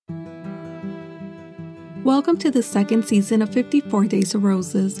Welcome to the second season of 54 Days of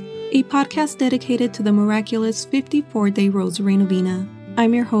Roses, a podcast dedicated to the miraculous 54-day Rosary Novena.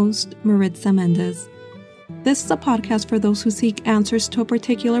 I'm your host, Maritza Mendez. This is a podcast for those who seek answers to a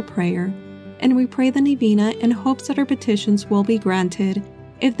particular prayer, and we pray the Novena in hopes that our petitions will be granted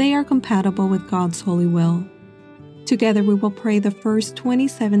if they are compatible with God's holy will. Together we will pray the first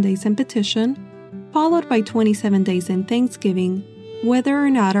 27 days in petition, followed by 27 days in thanksgiving, whether or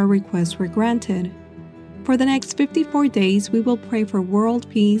not our requests were granted. For the next 54 days, we will pray for world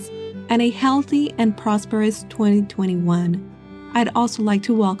peace and a healthy and prosperous 2021. I'd also like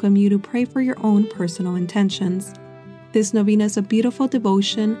to welcome you to pray for your own personal intentions. This novena is a beautiful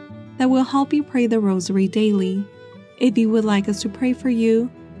devotion that will help you pray the rosary daily. If you would like us to pray for you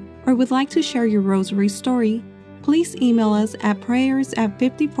or would like to share your rosary story, please email us at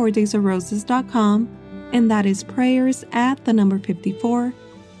prayers@54daysofroses.com, and that is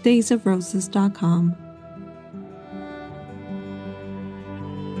prayers@54daysofroses.com.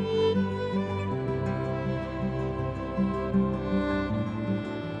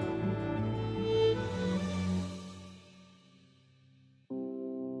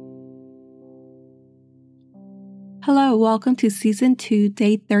 Hello, welcome to Season 2,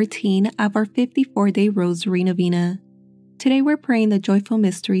 Day 13 of our 54-Day Rosary Novena. Today we're praying the Joyful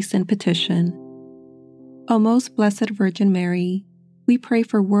Mysteries in petition. O Most Blessed Virgin Mary, we pray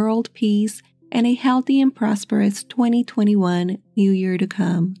for world peace and a healthy and prosperous 2021 New Year to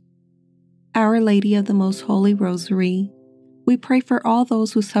come. Our Lady of the Most Holy Rosary, we pray for all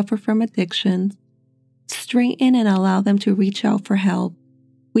those who suffer from addictions. Strengthen and allow them to reach out for help.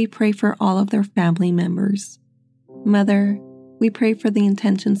 We pray for all of their family members. Mother, we pray for the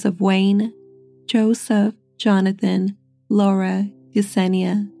intentions of Wayne, Joseph, Jonathan, Laura,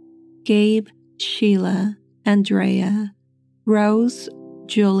 Yesenia, Gabe, Sheila, Andrea, Rose,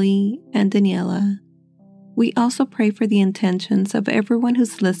 Julie, and Daniela. We also pray for the intentions of everyone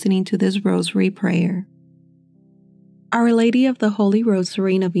who's listening to this rosary prayer. Our Lady of the Holy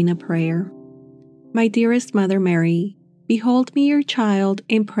Rosary Novena Prayer. My dearest Mother Mary, behold me your child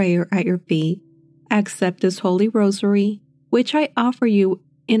in prayer at your feet. Accept this Holy Rosary, which I offer you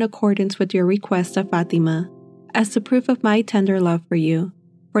in accordance with your request of Fatima, as the proof of my tender love for you,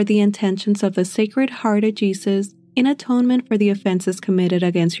 for the intentions of the Sacred Heart of Jesus, in atonement for the offenses committed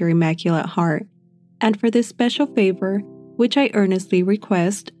against your Immaculate Heart, and for this special favor, which I earnestly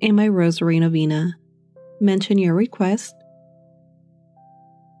request in my Rosary Novena. Mention your request.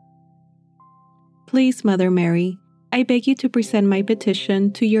 Please, Mother Mary, I beg you to present my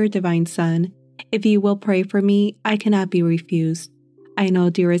petition to your Divine Son. If you will pray for me, I cannot be refused. I know,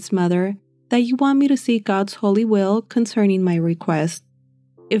 dearest Mother, that you want me to seek God's holy will concerning my request.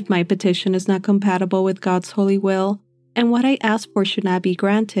 If my petition is not compatible with God's holy will, and what I ask for should not be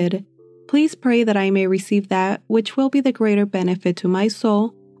granted, please pray that I may receive that which will be the greater benefit to my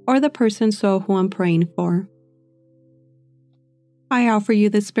soul or the person's soul who I'm praying for. I offer you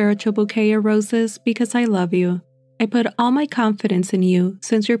this spiritual bouquet of roses because I love you. I put all my confidence in you,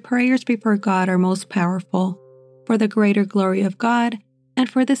 since your prayers before God are most powerful. For the greater glory of God, and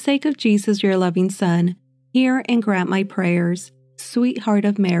for the sake of Jesus, your loving Son, hear and grant my prayers. Sweet Heart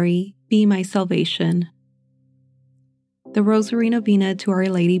of Mary, be my salvation. The Rosary Novena to Our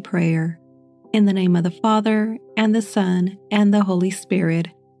Lady Prayer. In the name of the Father, and the Son, and the Holy Spirit.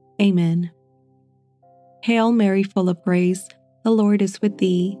 Amen. Hail Mary, full of grace, the Lord is with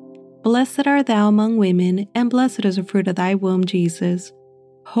thee. Blessed art thou among women, and blessed is the fruit of thy womb, Jesus.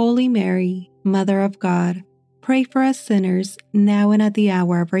 Holy Mary, Mother of God, pray for us sinners, now and at the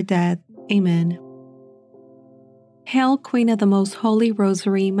hour of our death. Amen. Hail, Queen of the Most Holy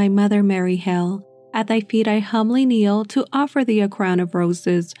Rosary, my Mother Mary, hail. At thy feet I humbly kneel to offer thee a crown of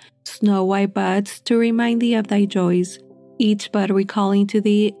roses, snow-white buds to remind thee of thy joys, each bud recalling to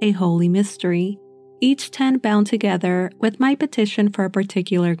thee a holy mystery. Each 10 bound together with my petition for a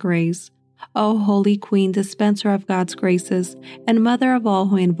particular grace. O Holy Queen, dispenser of God's graces, and Mother of all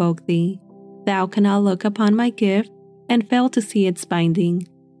who invoke thee, thou cannot look upon my gift and fail to see its binding.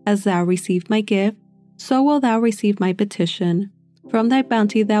 As thou received my gift, so will thou receive my petition. From thy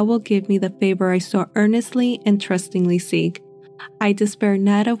bounty thou wilt give me the favor I so earnestly and trustingly seek. I despair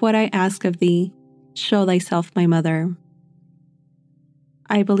not of what I ask of thee. Show thyself my Mother.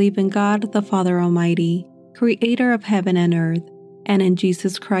 I believe in God, the Father Almighty, creator of heaven and earth, and in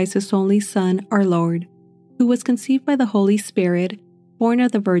Jesus Christ, his only Son, our Lord, who was conceived by the Holy Spirit, born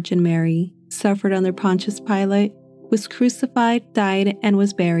of the Virgin Mary, suffered under Pontius Pilate, was crucified, died, and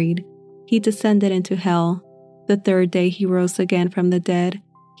was buried. He descended into hell. The third day he rose again from the dead.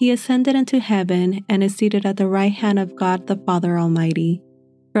 He ascended into heaven and is seated at the right hand of God the Father Almighty.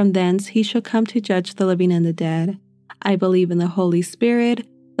 From thence he shall come to judge the living and the dead. I believe in the Holy Spirit,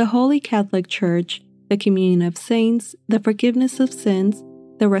 the Holy Catholic Church, the communion of saints, the forgiveness of sins,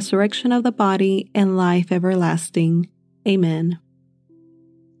 the resurrection of the body, and life everlasting. Amen.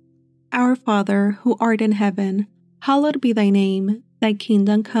 Our Father, who art in heaven, hallowed be thy name. Thy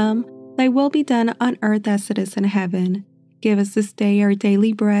kingdom come, thy will be done on earth as it is in heaven. Give us this day our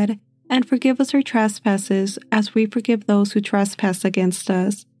daily bread, and forgive us our trespasses as we forgive those who trespass against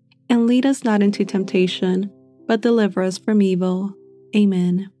us. And lead us not into temptation, but deliver us from evil.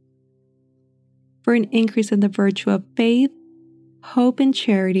 Amen. For an increase in the virtue of faith, hope, and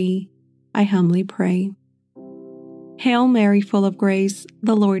charity, I humbly pray. Hail Mary, full of grace,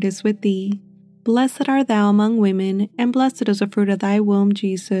 the Lord is with thee. Blessed art thou among women, and blessed is the fruit of thy womb,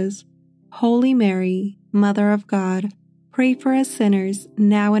 Jesus. Holy Mary, Mother of God, pray for us sinners,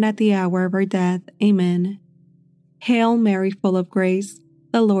 now and at the hour of our death. Amen. Hail Mary, full of grace,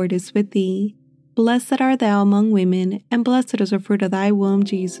 the Lord is with thee. Blessed art thou among women, and blessed is the fruit of thy womb,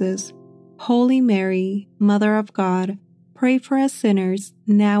 Jesus. Holy Mary, Mother of God, pray for us sinners,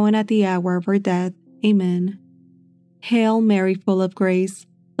 now and at the hour of our death. Amen. Hail Mary, full of grace,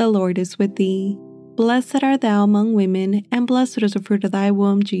 the Lord is with thee. Blessed art thou among women, and blessed is the fruit of thy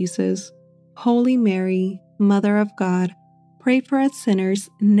womb, Jesus. Holy Mary, Mother of God, pray for us sinners,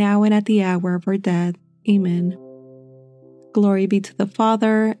 now and at the hour of our death. Amen. Glory be to the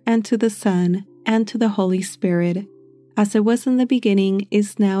Father, and to the Son, and to the Holy Spirit, as it was in the beginning,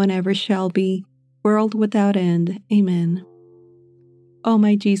 is now, and ever shall be, world without end. Amen. O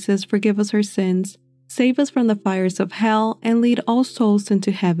my Jesus, forgive us our sins, save us from the fires of hell, and lead all souls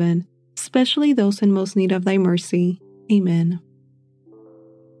into heaven, especially those in most need of thy mercy. Amen.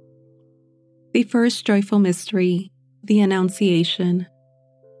 The first joyful mystery, the Annunciation.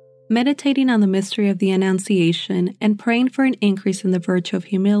 Meditating on the mystery of the Annunciation and praying for an increase in the virtue of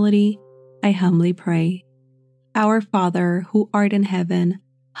humility, I humbly pray. Our Father, who art in heaven,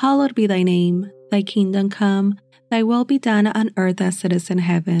 hallowed be thy name. Thy kingdom come, thy will be done on earth as it is in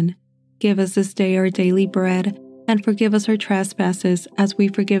heaven. Give us this day our daily bread, and forgive us our trespasses as we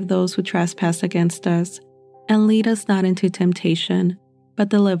forgive those who trespass against us. And lead us not into temptation, but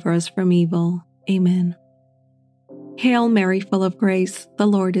deliver us from evil. Amen. Hail Mary, full of grace, the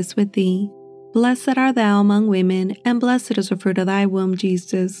Lord is with thee. Blessed art thou among women, and blessed is the fruit of thy womb,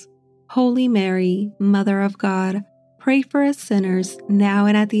 Jesus. Holy Mary, Mother of God, pray for us sinners, now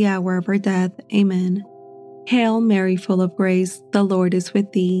and at the hour of our death. Amen. Hail Mary, full of grace, the Lord is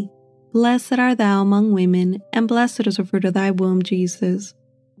with thee. Blessed art thou among women, and blessed is the fruit of thy womb, Jesus.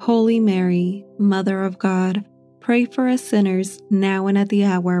 Holy Mary, Mother of God, pray for us sinners, now and at the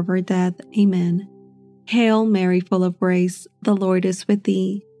hour of our death. Amen. Hail Mary, full of grace, the Lord is with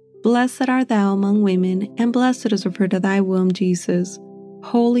thee. Blessed art thou among women, and blessed is the fruit of thy womb, Jesus.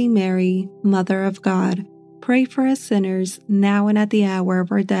 Holy Mary, Mother of God, pray for us sinners, now and at the hour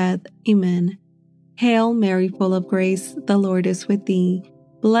of our death. Amen. Hail Mary, full of grace, the Lord is with thee.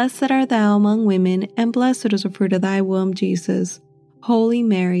 Blessed art thou among women, and blessed is the fruit of thy womb, Jesus. Holy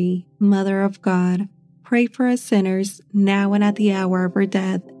Mary, Mother of God, pray for us sinners, now and at the hour of our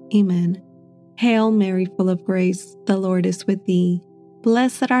death. Amen. Hail Mary, full of grace, the Lord is with thee.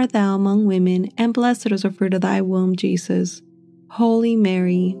 Blessed art thou among women, and blessed is the fruit of thy womb, Jesus. Holy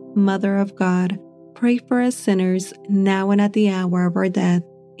Mary, Mother of God, pray for us sinners, now and at the hour of our death.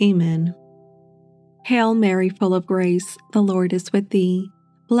 Amen. Hail Mary, full of grace, the Lord is with thee.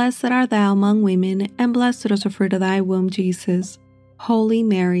 Blessed art thou among women, and blessed is the fruit of thy womb, Jesus. Holy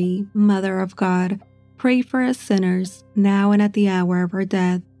Mary, Mother of God, pray for us sinners, now and at the hour of our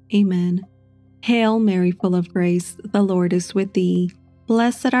death. Amen. Hail Mary, full of grace, the Lord is with thee.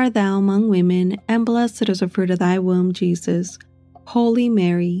 Blessed art thou among women, and blessed is the fruit of thy womb, Jesus. Holy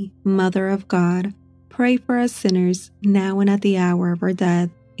Mary, Mother of God, pray for us sinners, now and at the hour of our death.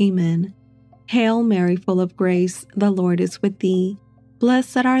 Amen. Hail Mary, full of grace, the Lord is with thee.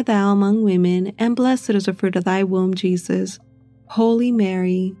 Blessed art thou among women, and blessed is the fruit of thy womb, Jesus. Holy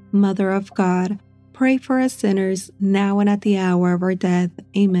Mary, Mother of God, pray for us sinners, now and at the hour of our death.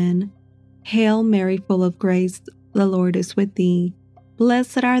 Amen. Hail Mary, full of grace, the Lord is with thee.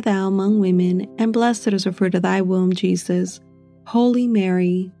 Blessed art thou among women, and blessed is the fruit of thy womb, Jesus. Holy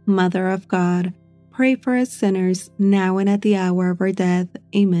Mary, Mother of God, pray for us sinners, now and at the hour of our death.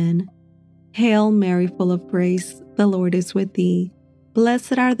 Amen. Hail Mary, full of grace, the Lord is with thee.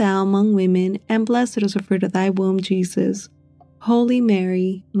 Blessed art thou among women, and blessed is the fruit of thy womb, Jesus. Holy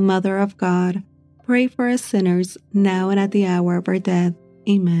Mary, Mother of God, pray for us sinners, now and at the hour of our death.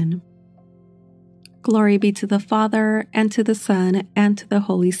 Amen. Glory be to the Father, and to the Son, and to the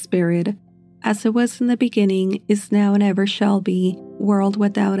Holy Spirit, as it was in the beginning, is now, and ever shall be, world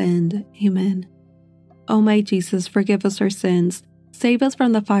without end. Amen. O my Jesus, forgive us our sins, save us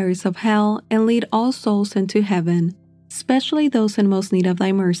from the fires of hell, and lead all souls into heaven, especially those in most need of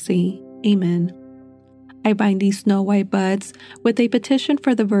thy mercy. Amen. I bind these snow-white buds with a petition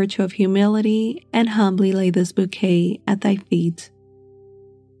for the virtue of humility, and humbly lay this bouquet at thy feet.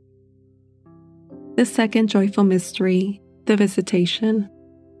 The second joyful mystery, the Visitation.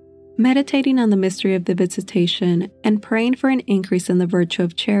 Meditating on the mystery of the Visitation and praying for an increase in the virtue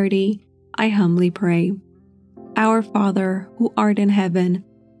of charity, I humbly pray. Our Father, who art in heaven,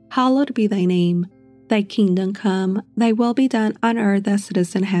 hallowed be thy name. Thy kingdom come, thy will be done on earth as it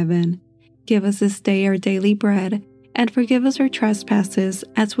is in heaven. Give us this day our daily bread, and forgive us our trespasses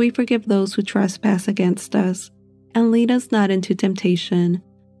as we forgive those who trespass against us. And lead us not into temptation,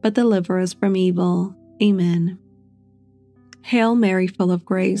 but deliver us from evil. Amen. Hail Mary, full of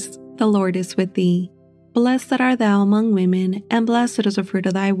grace, the Lord is with thee. Blessed art thou among women, and blessed is the fruit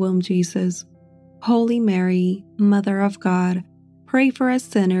of thy womb, Jesus. Holy Mary, Mother of God, pray for us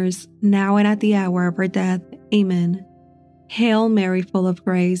sinners, now and at the hour of our death. Amen. Hail Mary, full of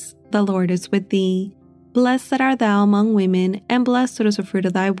grace, the Lord is with thee. Blessed art thou among women, and blessed is the fruit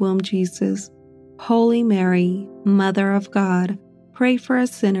of thy womb, Jesus. Holy Mary, Mother of God, pray for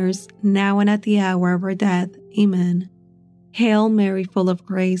us sinners, now and at the hour of our death. Amen. Hail Mary, full of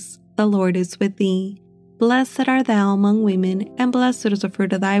grace, the Lord is with thee. Blessed art thou among women, and blessed is the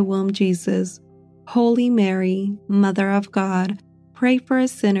fruit of thy womb, Jesus. Holy Mary, Mother of God, pray for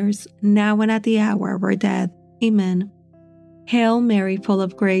us sinners, now and at the hour of our death. Amen. Hail Mary, full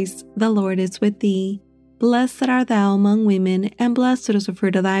of grace, the Lord is with thee. Blessed art thou among women, and blessed is the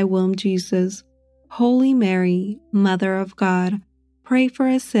fruit of thy womb, Jesus. Holy Mary, Mother of God, pray for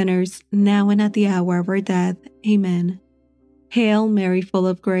us sinners, now and at the hour of our death. Amen. Hail Mary, full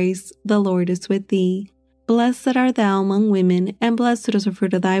of grace, the Lord is with thee. Blessed art thou among women, and blessed is the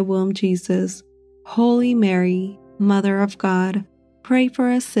fruit of thy womb, Jesus. Holy Mary, Mother of God, pray for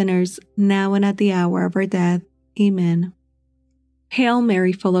us sinners, now and at the hour of our death. Amen. Hail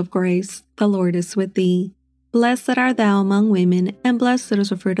Mary, full of grace, the Lord is with thee. Blessed art thou among women, and blessed is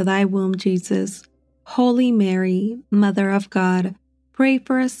the fruit of thy womb, Jesus. Holy Mary, Mother of God, pray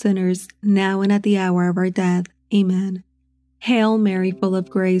for us sinners, now and at the hour of our death. Amen. Hail Mary, full of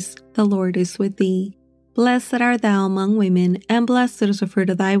grace, the Lord is with thee. Blessed art thou among women, and blessed is the fruit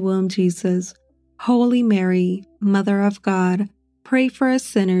of thy womb, Jesus. Holy Mary, Mother of God, pray for us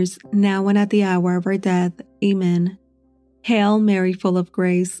sinners, now and at the hour of our death. Amen. Hail Mary, full of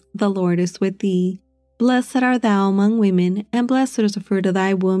grace, the Lord is with thee. Blessed art thou among women, and blessed is the fruit of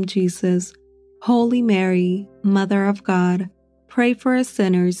thy womb, Jesus. Holy Mary, Mother of God, pray for us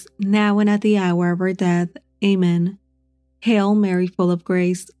sinners, now and at the hour of our death. Amen. Hail Mary, full of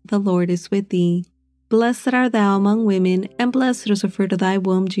grace, the Lord is with thee. Blessed art thou among women, and blessed is the fruit of thy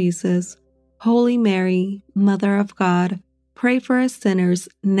womb, Jesus. Holy Mary, Mother of God, pray for us sinners,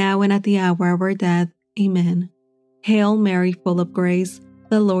 now and at the hour of our death. Amen. Hail Mary, full of grace,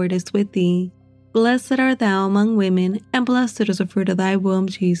 the Lord is with thee. Blessed art thou among women, and blessed is the fruit of thy womb,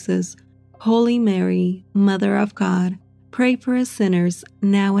 Jesus. Holy Mary, Mother of God, pray for us sinners,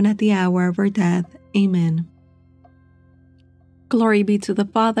 now and at the hour of our death. Amen. Glory be to the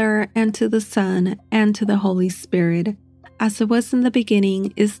Father, and to the Son, and to the Holy Spirit, as it was in the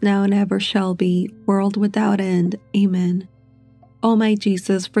beginning, is now, and ever shall be, world without end. Amen. O my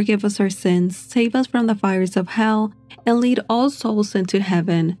Jesus, forgive us our sins, save us from the fires of hell, and lead all souls into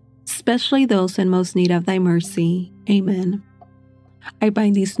heaven, especially those in most need of thy mercy. Amen. I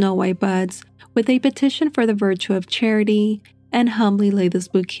bind these snow-white buds with a petition for the virtue of charity, and humbly lay this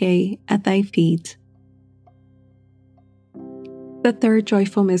bouquet at thy feet. The third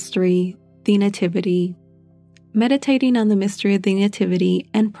joyful mystery, the Nativity. Meditating on the mystery of the Nativity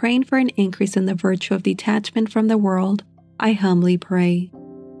and praying for an increase in the virtue of detachment from the world, I humbly pray.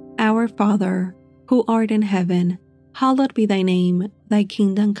 Our Father, who art in heaven, hallowed be thy name. Thy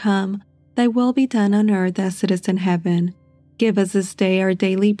kingdom come, thy will be done on earth as it is in heaven. Give us this day our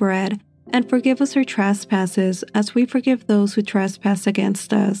daily bread, and forgive us our trespasses as we forgive those who trespass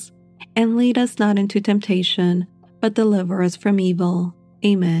against us. And lead us not into temptation, but deliver us from evil.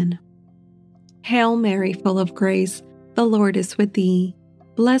 Amen. Hail Mary, full of grace, the Lord is with thee.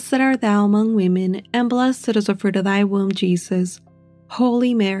 Blessed art thou among women, and blessed is the fruit of thy womb, Jesus.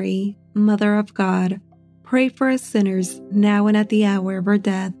 Holy Mary, Mother of God, pray for us sinners, now and at the hour of our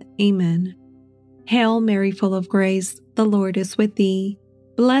death. Amen. Hail Mary, full of grace, the Lord is with thee.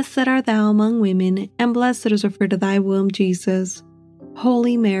 Blessed art thou among women, and blessed is the fruit of thy womb, Jesus.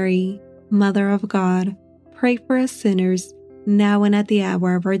 Holy Mary, Mother of God, pray for us sinners, now and at the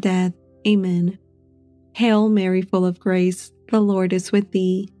hour of our death. Amen. Hail Mary, full of grace, the Lord is with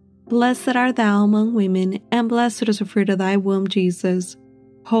thee. Blessed art thou among women, and blessed is the fruit of thy womb, Jesus.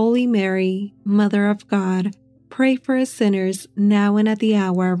 Holy Mary, Mother of God, pray for us sinners, now and at the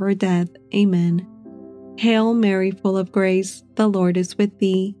hour of our death. Amen. Hail Mary, full of grace, the Lord is with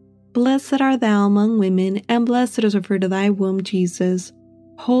thee. Blessed art thou among women, and blessed is the fruit of thy womb, Jesus.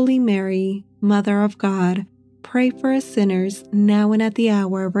 Holy Mary, Mother of God, pray for us sinners, now and at the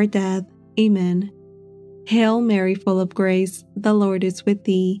hour of our death. Amen. Hail Mary, full of grace, the Lord is with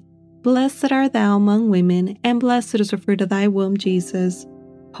thee. Blessed art thou among women, and blessed is the fruit of thy womb, Jesus.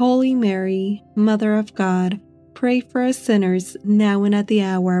 Holy Mary, Mother of God, pray for us sinners, now and at the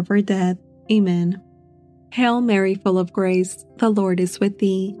hour of our death. Amen. Hail Mary, full of grace, the Lord is with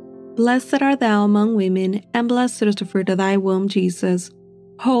thee. Blessed art thou among women, and blessed is the fruit of thy womb, Jesus.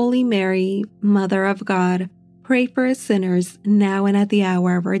 Holy Mary, Mother of God, pray for us sinners, now and at the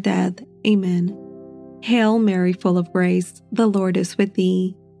hour of our death. Amen. Hail Mary, full of grace, the Lord is with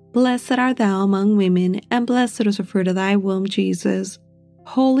thee. Blessed art thou among women, and blessed is the fruit of thy womb, Jesus.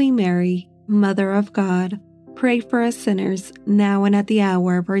 Holy Mary, Mother of God, pray for us sinners, now and at the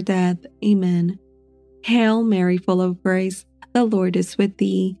hour of our death. Amen. Hail Mary, full of grace, the Lord is with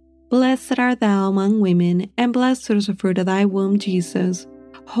thee. Blessed art thou among women, and blessed is the fruit of thy womb, Jesus.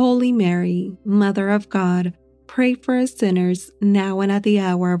 Holy Mary, Mother of God, pray for us sinners, now and at the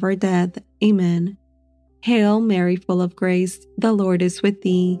hour of our death. Amen. Hail Mary, full of grace, the Lord is with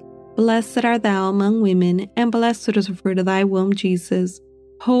thee. Blessed art thou among women, and blessed is the fruit of thy womb, Jesus.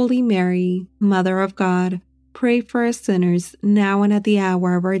 Holy Mary, Mother of God, pray for us sinners, now and at the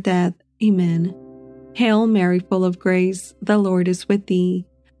hour of our death. Amen. Hail Mary, full of grace, the Lord is with thee.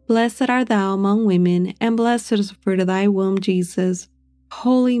 Blessed art thou among women, and blessed is the fruit of thy womb, Jesus.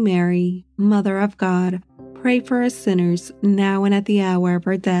 Holy Mary, Mother of God, pray for us sinners, now and at the hour of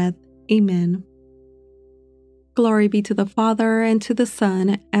our death. Amen. Glory be to the Father, and to the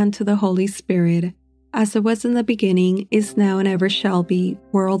Son, and to the Holy Spirit, as it was in the beginning, is now, and ever shall be,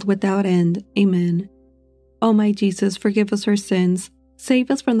 world without end. Amen. O my Jesus, forgive us our sins, save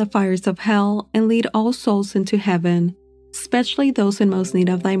us from the fires of hell, and lead all souls into heaven, especially those in most need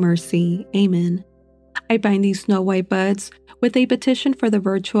of thy mercy. Amen. I bind these snow-white buds with a petition for the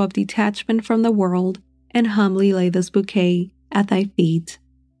virtue of detachment from the world, and humbly lay this bouquet at thy feet.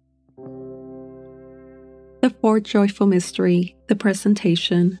 The fourth joyful mystery, the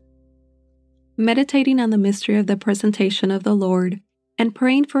Presentation. Meditating on the mystery of the presentation of the Lord, and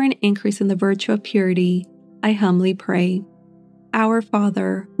praying for an increase in the virtue of purity, I humbly pray. Our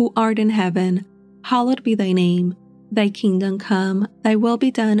Father, who art in heaven, hallowed be thy name. Thy kingdom come, thy will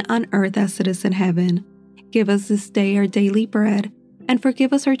be done on earth as it is in heaven. Give us this day our daily bread, and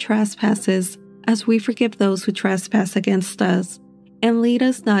forgive us our trespasses, as we forgive those who trespass against us. And lead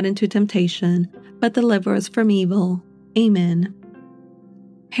us not into temptation, but deliver us from evil. Amen.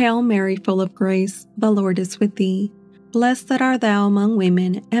 Hail Mary, full of grace, the Lord is with thee. Blessed art thou among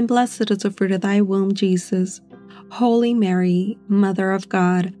women, and blessed is the fruit of thy womb, Jesus. Holy Mary, Mother of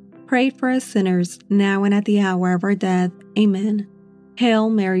God, pray for us sinners, now and at the hour of our death. Amen. Hail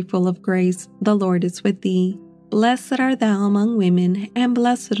Mary, full of grace, the Lord is with thee. Blessed art thou among women, and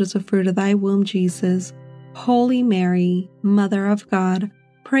blessed is the fruit of thy womb, Jesus. Holy Mary, Mother of God,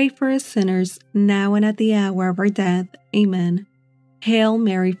 pray for us sinners, now and at the hour of our death. Amen. Hail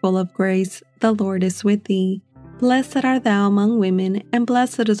Mary, full of grace, the Lord is with thee. Blessed art thou among women, and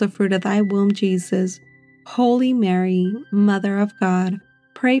blessed is the fruit of thy womb, Jesus. Holy Mary, Mother of God,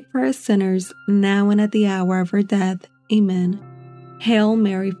 pray for us sinners, now and at the hour of our death. Amen. Hail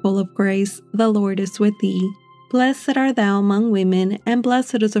Mary, full of grace, the Lord is with thee. Blessed art thou among women, and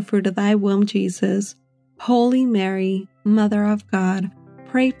blessed is the fruit of thy womb, Jesus. Holy Mary, Mother of God,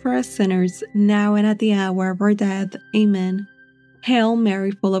 pray for us sinners, now and at the hour of our death. Amen. Hail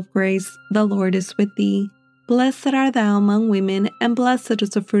Mary, full of grace, the Lord is with thee. Blessed art thou among women, and blessed is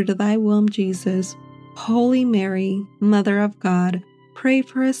the fruit of thy womb, Jesus. Holy Mary, Mother of God, pray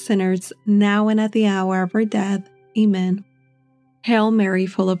for us sinners, now and at the hour of our death. Amen. Hail Mary,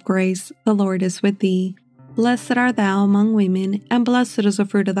 full of grace, the Lord is with thee. Blessed art thou among women, and blessed is the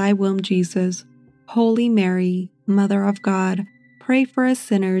fruit of thy womb, Jesus. Holy Mary, Mother of God, pray for us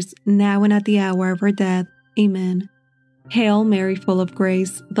sinners, now and at the hour of our death. Amen. Hail Mary, full of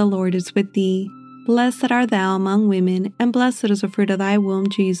grace, the Lord is with thee. Blessed art thou among women, and blessed is the fruit of thy womb,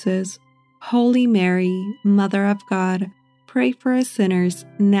 Jesus. Holy Mary, Mother of God, pray for us sinners,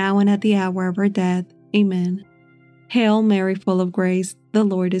 now and at the hour of our death. Amen. Hail Mary, full of grace, the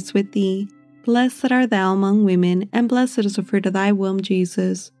Lord is with thee. Blessed art thou among women, and blessed is the fruit of thy womb,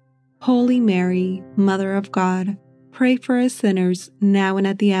 Jesus. Holy Mary, Mother of God, pray for us sinners, now and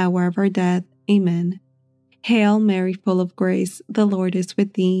at the hour of our death. Amen. Hail Mary, full of grace, the Lord is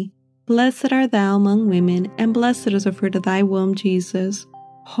with thee. Blessed art thou among women, and blessed is the fruit of thy womb, Jesus.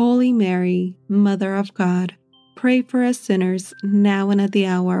 Holy Mary, Mother of God, pray for us sinners, now and at the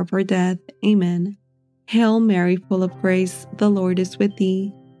hour of our death. Amen. Hail Mary, full of grace, the Lord is with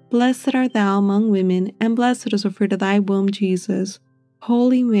thee. Blessed art thou among women, and blessed is the fruit of thy womb, Jesus.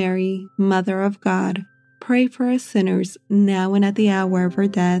 Holy Mary, Mother of God, pray for us sinners, now and at the hour of our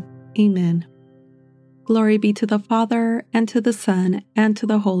death. Amen. Glory be to the Father, and to the Son, and to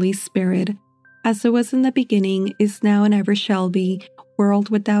the Holy Spirit, as it was in the beginning, is now, and ever shall be, world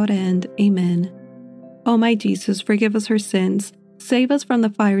without end. Amen. O my Jesus, forgive us our sins, save us from the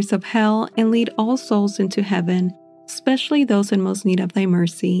fires of hell, and lead all souls into heaven, especially those in most need of thy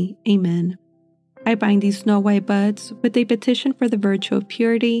mercy. Amen. I bind these snow-white buds with a petition for the virtue of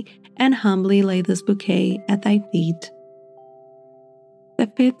purity, and humbly lay this bouquet at thy feet. The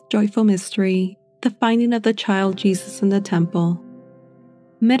fifth joyful mystery, the finding of the child Jesus in the temple.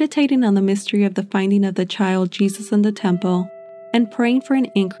 Meditating on the mystery of the finding of the child Jesus in the temple, and praying for an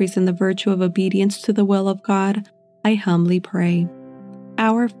increase in the virtue of obedience to the will of God, I humbly pray.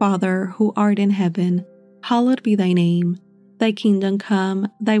 Our Father, who art in heaven, hallowed be thy name. Thy kingdom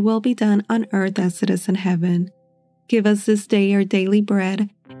come, thy will be done on earth as it is in heaven. Give us this day our daily bread,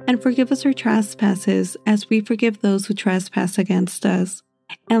 and forgive us our trespasses as we forgive those who trespass against us.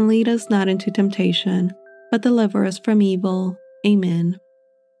 And lead us not into temptation, but deliver us from evil. Amen.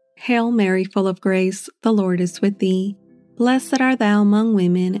 Hail Mary, full of grace, the Lord is with thee. Blessed art thou among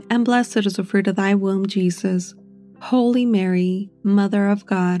women, and blessed is the fruit of thy womb, Jesus. Holy Mary, Mother of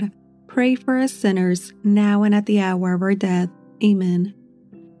God, pray for us sinners, now and at the hour of our death. Amen.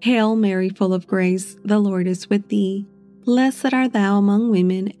 Hail Mary, full of grace, the Lord is with thee. Blessed art thou among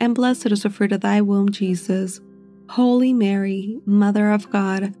women, and blessed is the fruit of thy womb, Jesus. Holy Mary, Mother of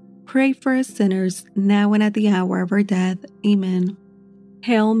God, pray for us sinners, now and at the hour of our death. Amen.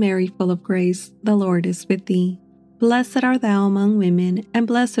 Hail Mary, full of grace, the Lord is with thee. Blessed art thou among women, and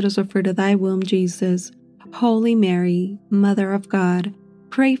blessed is the fruit of thy womb, Jesus. Holy Mary, Mother of God,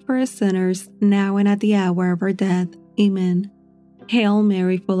 pray for us sinners, now and at the hour of our death. Amen. Hail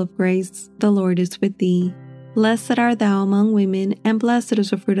Mary, full of grace, the Lord is with thee. Blessed art thou among women, and blessed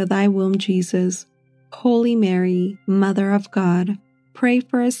is the fruit of thy womb, Jesus. Holy Mary, Mother of God, pray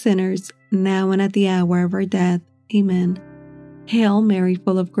for us sinners, now and at the hour of our death. Amen. Hail Mary,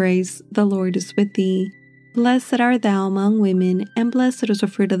 full of grace, the Lord is with thee. Blessed art thou among women, and blessed is the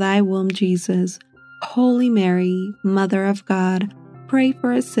fruit of thy womb, Jesus. Holy Mary, Mother of God, pray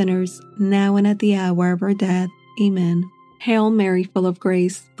for us sinners, now and at the hour of our death. Amen. Hail Mary, full of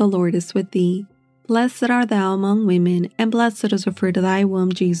grace, the Lord is with thee. Blessed art thou among women, and blessed is the fruit of thy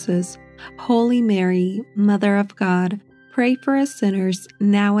womb, Jesus. Holy Mary, Mother of God, pray for us sinners,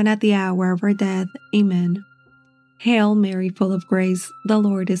 now and at the hour of our death. Amen. Hail Mary, full of grace, the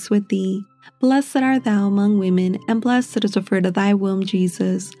Lord is with thee. Blessed art thou among women, and blessed is the fruit of thy womb,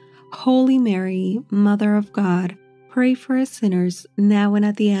 Jesus. Holy Mary, Mother of God, pray for us sinners, now and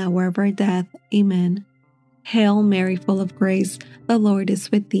at the hour of our death. Amen. Hail Mary, full of grace, the Lord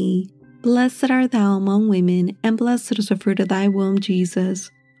is with thee. Blessed art thou among women, and blessed is the fruit of thy womb,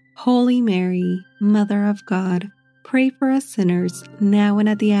 Jesus. Holy Mary, Mother of God, pray for us sinners, now and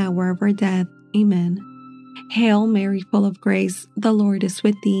at the hour of our death. Amen. Hail Mary, full of grace, the Lord is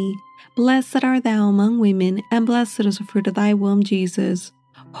with thee. Blessed art thou among women, and blessed is the fruit of thy womb, Jesus.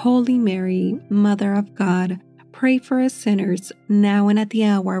 Holy Mary, Mother of God, pray for us sinners, now and at the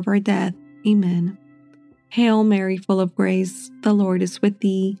hour of our death. Amen. Hail Mary, full of grace, the Lord is with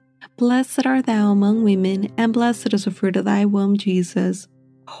thee. Blessed art thou among women, and blessed is the fruit of thy womb, Jesus.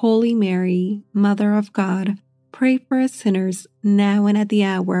 Holy Mary, Mother of God, pray for us sinners, now and at the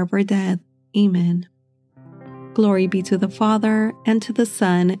hour of our death. Amen. Glory be to the Father, and to the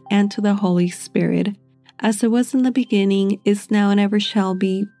Son, and to the Holy Spirit, as it was in the beginning, is now, and ever shall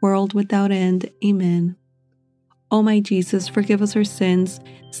be, world without end. Amen. O my Jesus, forgive us our sins,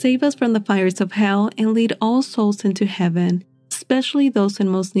 save us from the fires of hell, and lead all souls into heaven, especially those in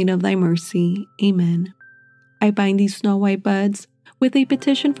most need of thy mercy. Amen. I bind these snow-white buds with a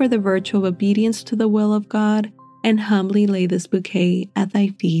petition for the virtue of obedience to the will of God, and humbly lay this bouquet at thy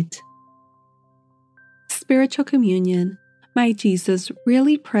feet. Spiritual Communion. My Jesus,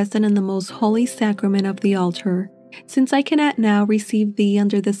 really present in the most holy sacrament of the altar, since I cannot now receive thee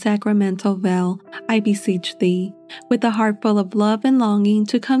under the sacramental veil, I beseech thee, with a heart full of love and longing,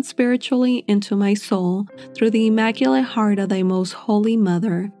 to come spiritually into my soul through the Immaculate Heart of thy most holy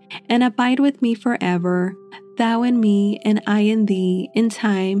Mother, and abide with me forever, thou in me and I in thee, in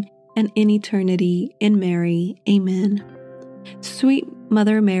time and in eternity. In Mary. Amen. Sweet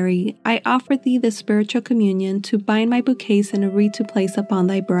Mother Mary, I offer thee the spiritual communion to bind my bouquets and a wreath to place upon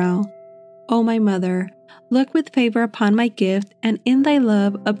thy brow. O my Mother, look with favor upon my gift, and in thy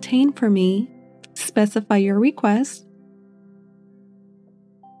love obtain for me. Specify your request.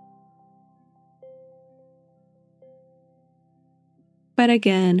 But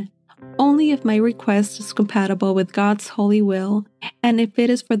again, only if my request is compatible with God's holy will, and if it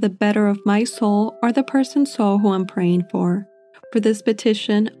is for the better of my soul or the person's soul who I'm praying for. For this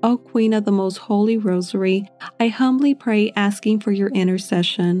petition, O Queen of the Most Holy Rosary, I humbly pray, asking for your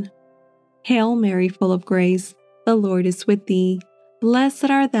intercession. Hail Mary, full of grace, the Lord is with thee.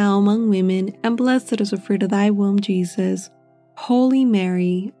 Blessed art thou among women, and blessed is the fruit of thy womb, Jesus. Holy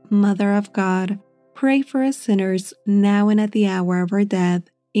Mary, Mother of God, pray for us sinners, now and at the hour of our death.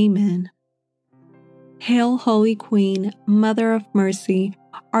 Amen. Hail, Holy Queen, Mother of Mercy,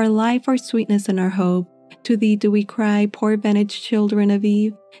 our life, our sweetness, and our hope. To thee do we cry, poor vanaged children of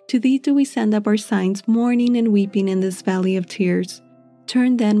Eve. To thee do we send up our sighs, mourning and weeping in this valley of tears.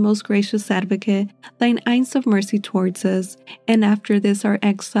 Turn then, most gracious Advocate, thine eyes of mercy towards us, and after this our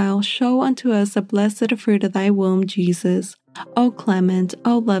exile, show unto us the blessed fruit of thy womb, Jesus. O clement,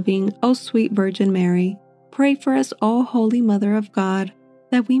 O loving, O sweet Virgin Mary, pray for us, O Holy Mother of God,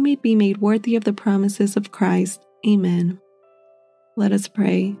 that we may be made worthy of the promises of Christ. Amen. Let us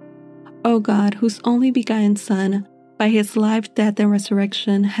pray. O God, whose only begotten Son, by his life, death, and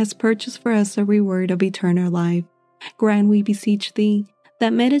resurrection, has purchased for us the reward of eternal life, grant, we beseech thee,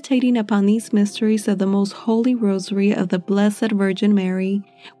 that meditating upon these mysteries of the most holy rosary of the Blessed Virgin Mary,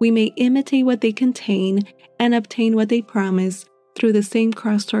 we may imitate what they contain and obtain what they promise, through the same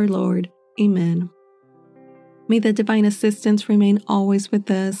Christ our Lord. Amen. May the divine assistance remain always with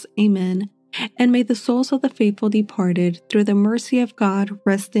us. Amen. And may the souls of the faithful departed, through the mercy of God,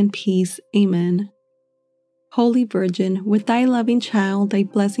 rest in peace. Amen. Holy Virgin, with thy loving child, thy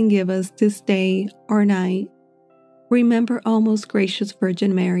blessing give us this day or night. Remember, O most gracious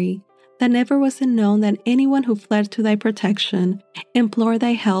Virgin Mary, that never was it known that anyone who fled to thy protection, implored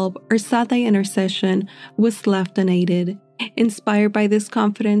thy help, or sought thy intercession was left unaided. Inspired by this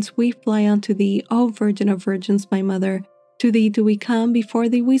confidence, we fly unto thee, O Virgin of Virgins, my Mother. To thee do we come, before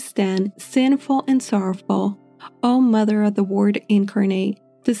thee we stand, sinful and sorrowful. O Mother of the Word incarnate,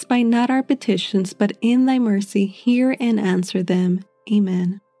 despite not our petitions, but in thy mercy hear and answer them.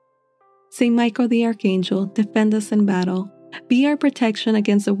 Amen. Saint Michael the Archangel, defend us in battle. Be our protection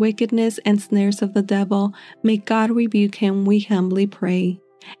against the wickedness and snares of the devil. May God rebuke him, we humbly pray.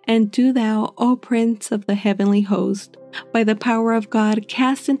 And do thou, O Prince of the heavenly host, by the power of God,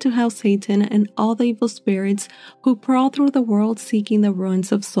 cast into hell Satan and all the evil spirits who prowl through the world seeking the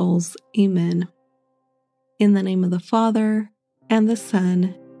ruins of souls. Amen. In the name of the Father, and the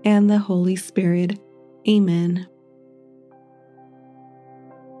Son, and the Holy Spirit. Amen.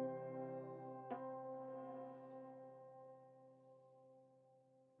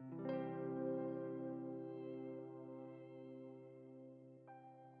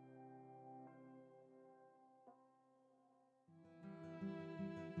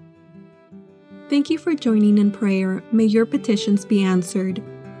 Thank you for joining in prayer. May your petitions be answered.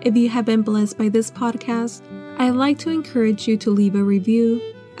 If you have been blessed by this podcast, I'd like to encourage you to leave a review,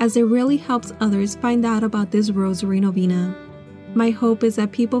 as it really helps others find out about this Rosary Novena. My hope is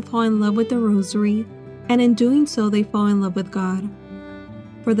that people fall in love with the Rosary, and in doing so, they fall in love with God.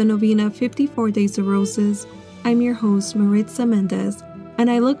 For the Novena 54 Days of Roses, I'm your host, Maritza Mendez, and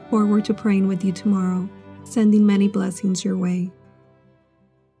I look forward to praying with you tomorrow, sending many blessings your way.